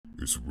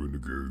It's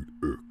Renegade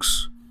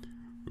X,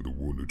 the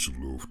one that you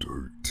love to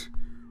hate.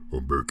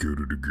 I'm back at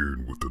it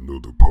again with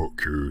another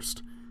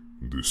podcast.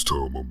 This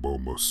time I'm by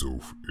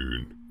myself,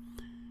 and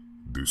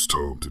this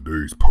time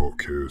today's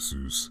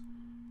podcast is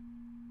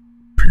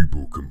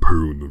people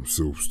comparing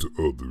themselves to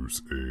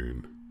others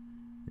and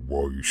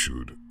why you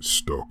should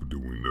stop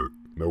doing that.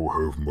 Now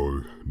I have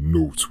my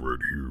notes right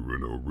here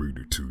and I'll read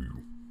it to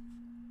you.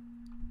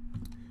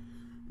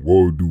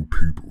 Why do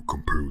people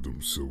compare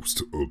themselves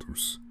to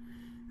others?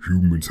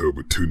 Humans have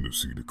a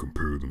tendency to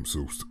compare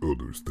themselves to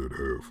others that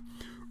have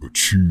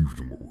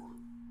achieved more.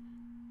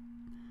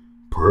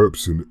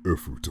 Perhaps in an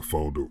effort to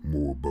find out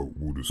more about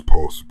what is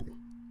possible.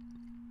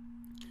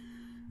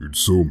 In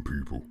some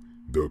people,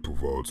 that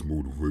provides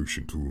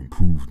motivation to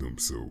improve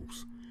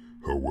themselves.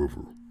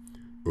 However,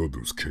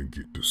 others can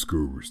get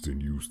discouraged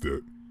and use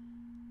that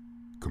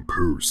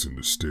comparison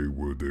to stay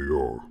where they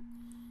are.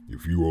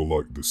 If you are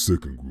like the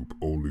second group,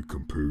 only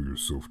compare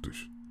yourself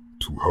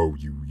to how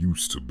you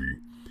used to be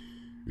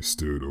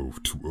instead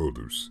of to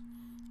others,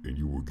 and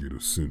you will get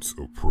a sense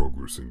of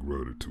progress and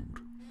gratitude.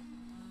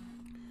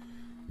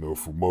 Now,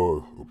 for my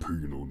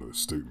opinion on that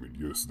statement,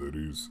 yes, that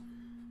is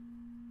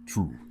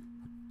true.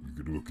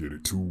 You can look at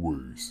it two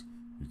ways.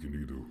 You can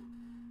either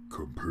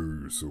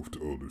compare yourself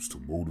to others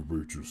to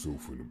motivate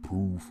yourself and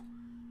improve,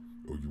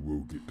 or you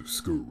will get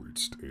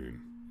discouraged and,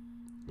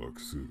 like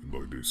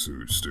they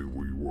said, stay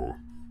where you are.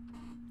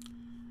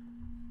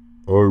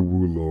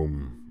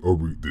 I'll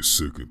read this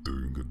second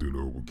thing and then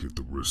I will get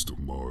the rest of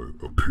my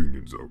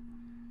opinions out.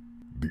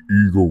 The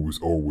ego is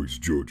always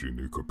judging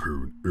and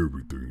comparing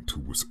everything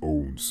to its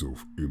own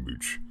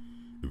self-image.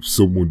 If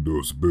someone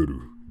does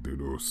better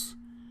than us,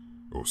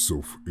 our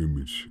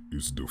self-image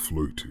is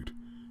deflated,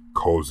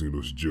 causing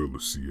us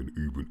jealousy and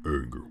even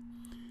anger.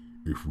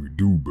 If we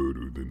do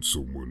better than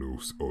someone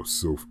else, our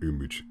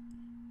self-image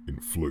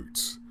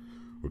inflates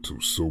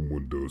until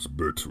someone does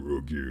better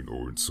again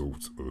or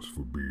insults us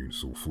for being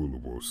so full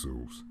of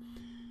ourselves.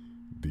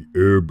 The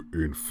ebb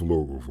and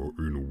flow of our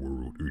inner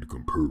world in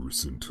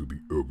comparison to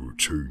the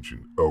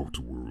ever-changing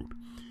outer world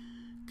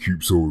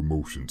keeps our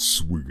emotions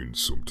swinging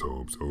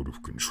sometimes out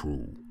of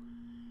control.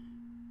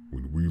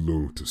 When we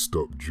learn to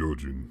stop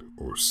judging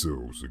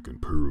ourselves and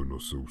comparing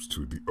ourselves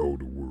to the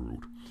outer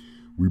world,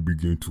 we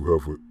begin to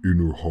have an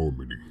inner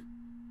harmony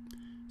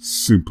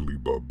simply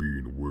by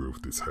being aware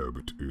of this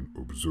habit and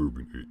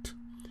observing it.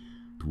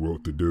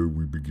 Throughout the day,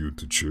 we begin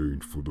to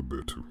change for the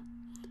better.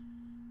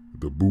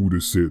 The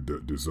Buddha said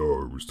that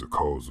desire is the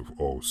cause of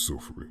all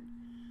suffering.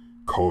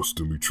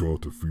 Constantly trying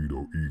to feed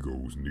our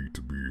egos need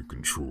to be in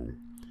control.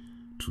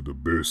 To the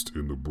best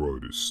and the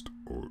brightest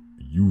are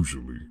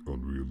usually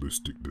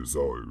unrealistic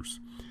desires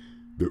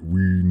that we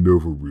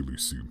never really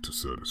seem to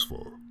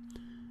satisfy.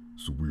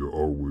 So we are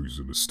always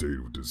in a state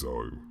of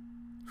desire,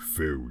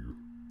 failure,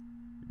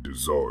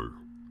 desire.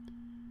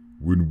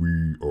 When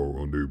we are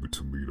unable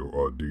to meet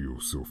our ideal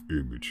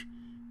self-image,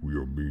 we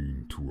are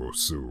mean to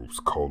ourselves,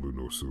 calling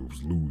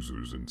ourselves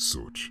losers and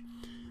such.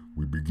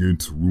 We begin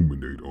to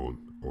ruminate on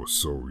our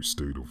sorry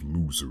state of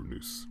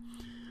loserness.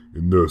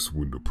 And that's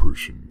when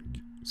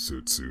depression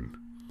sets in,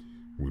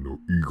 when our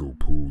ego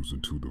pulls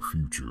into the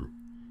future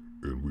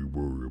and we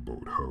worry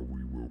about how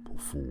we will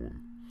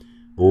perform,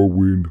 or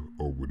when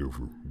or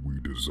whatever we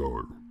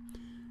desire.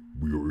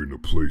 We are in a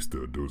place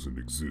that doesn't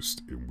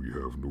exist and we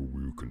have no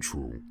real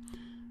control.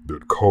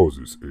 That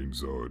causes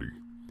anxiety.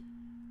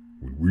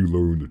 When we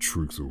learn the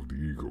tricks of the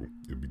ego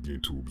and begin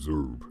to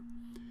observe,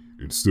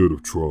 instead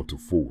of trying to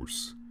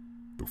force,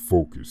 the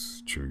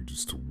focus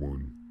changes to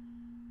one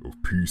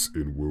of peace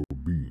and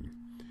well-being,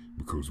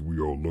 because we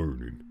are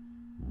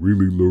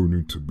really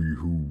learning to be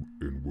who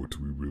and what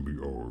we really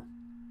are.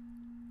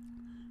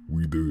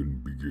 We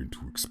then begin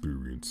to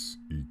experience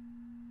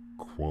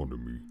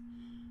equanimity,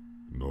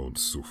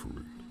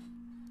 non-suffering.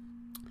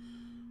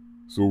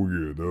 So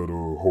yeah, that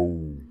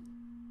whole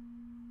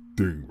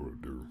thing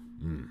right there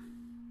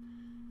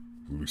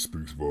really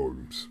speaks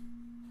volumes.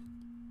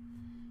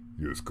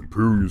 Yes,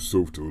 comparing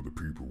yourself to other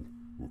people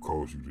will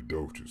cause you to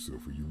doubt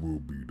yourself and you will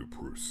be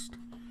depressed.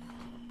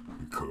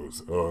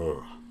 Because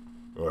I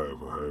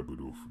have a habit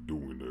of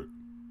doing that.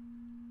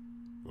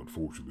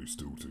 Unfortunately,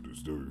 still to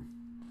this day.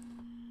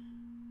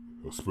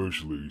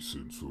 Especially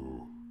since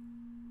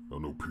I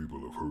know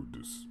people have heard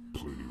this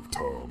plenty of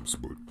times,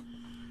 but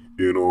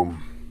in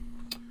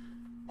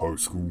high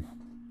school,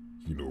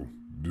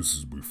 this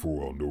is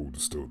before I know the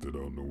stuff that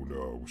I know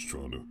now. I was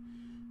trying to,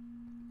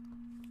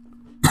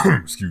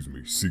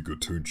 seek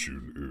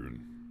attention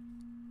and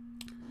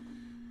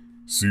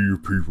see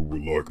if people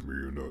would like me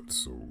or not.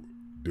 So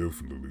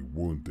definitely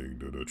one thing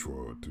that I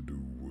tried to do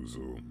was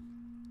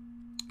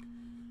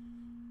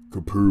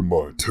compare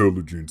my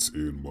intelligence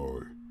and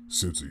my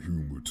sense of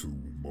humor to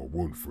my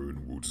one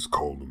friend. We'll just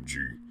call him G.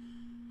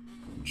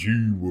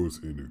 G was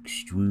an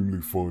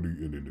extremely funny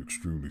and an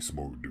extremely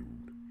smart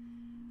dude.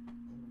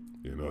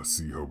 And I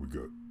see how we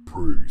got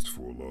praised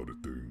for a lot of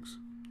things.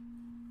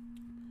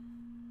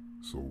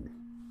 So,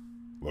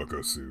 like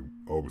I said,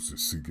 I was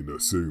just seeking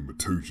that same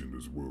attention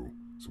as well.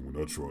 So when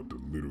I tried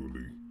to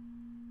literally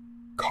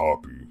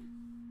copy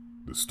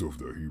the stuff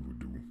that he would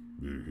do,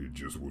 it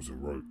just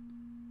wasn't right.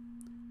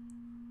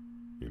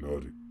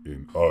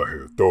 And I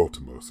had thought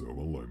to myself,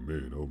 I'm like,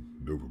 man, I'll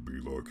never be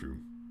like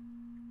him.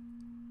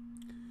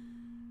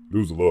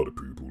 There's a lot of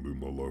people in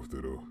my life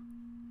that I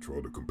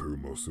try to compare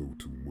myself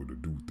to when to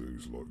do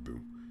things like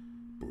them.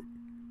 But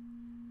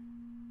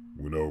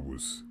when I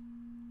was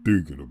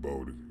thinking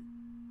about it,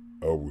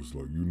 I was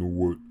like, you know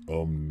what?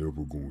 I'm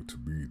never going to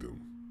be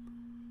them.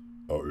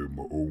 I am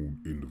my own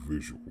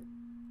individual.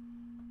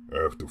 I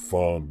have to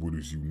find what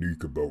is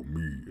unique about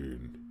me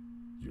and,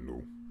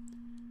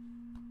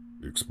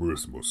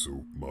 express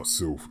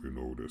myself and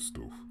all that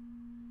stuff.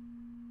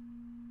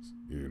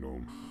 And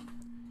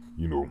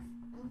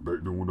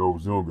back then when I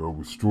was younger, I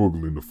was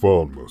struggling to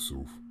find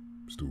myself.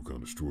 Still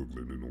kind of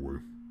struggling in a way.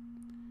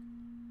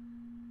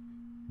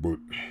 But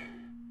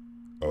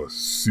I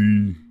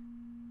see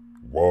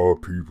why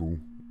people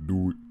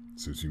do it,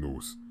 since,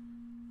 it's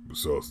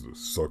besides the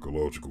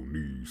psychological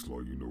needs,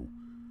 like,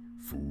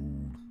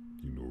 food,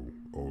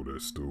 all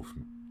that stuff,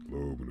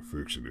 love and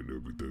affection and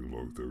everything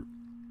like that.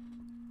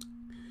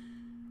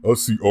 I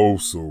see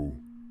also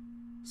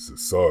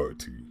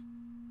society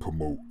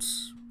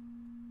promotes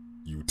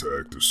you to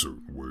act a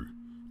certain way,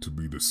 to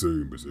be the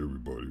same as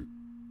everyone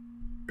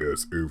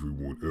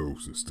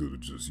else, instead of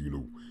just,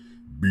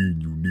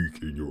 being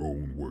unique in your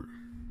own way.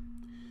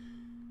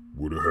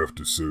 What I have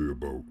to say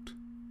about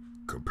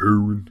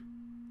comparing,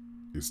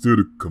 instead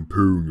of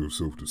comparing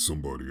yourself to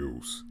somebody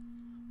else,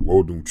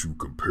 why don't you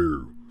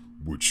compare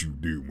what you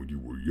did when you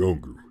were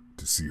younger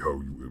to see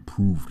how you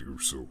improved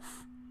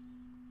yourself?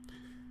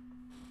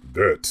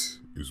 That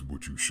is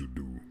what you should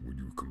do when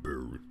you're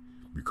comparing.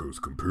 Because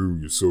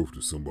comparing yourself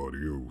to somebody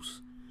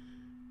else,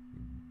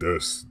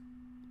 that's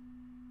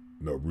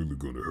not really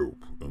going to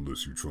help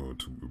unless you're trying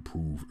to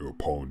improve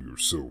upon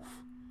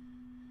yourself.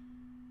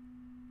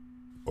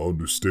 I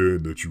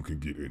understand that you can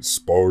get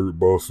inspired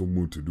by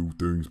someone to do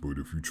things, but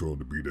if you're trying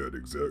to be that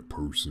exact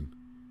person,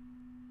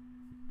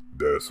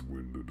 that's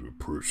when the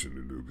depression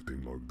and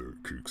everything like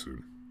that kicks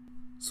in.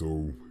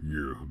 So,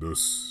 yeah,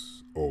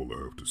 that's all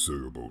I have to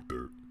say about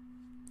that.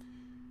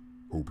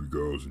 Hope you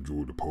guys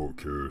enjoyed the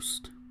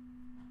podcast.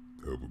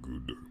 Have a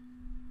good day.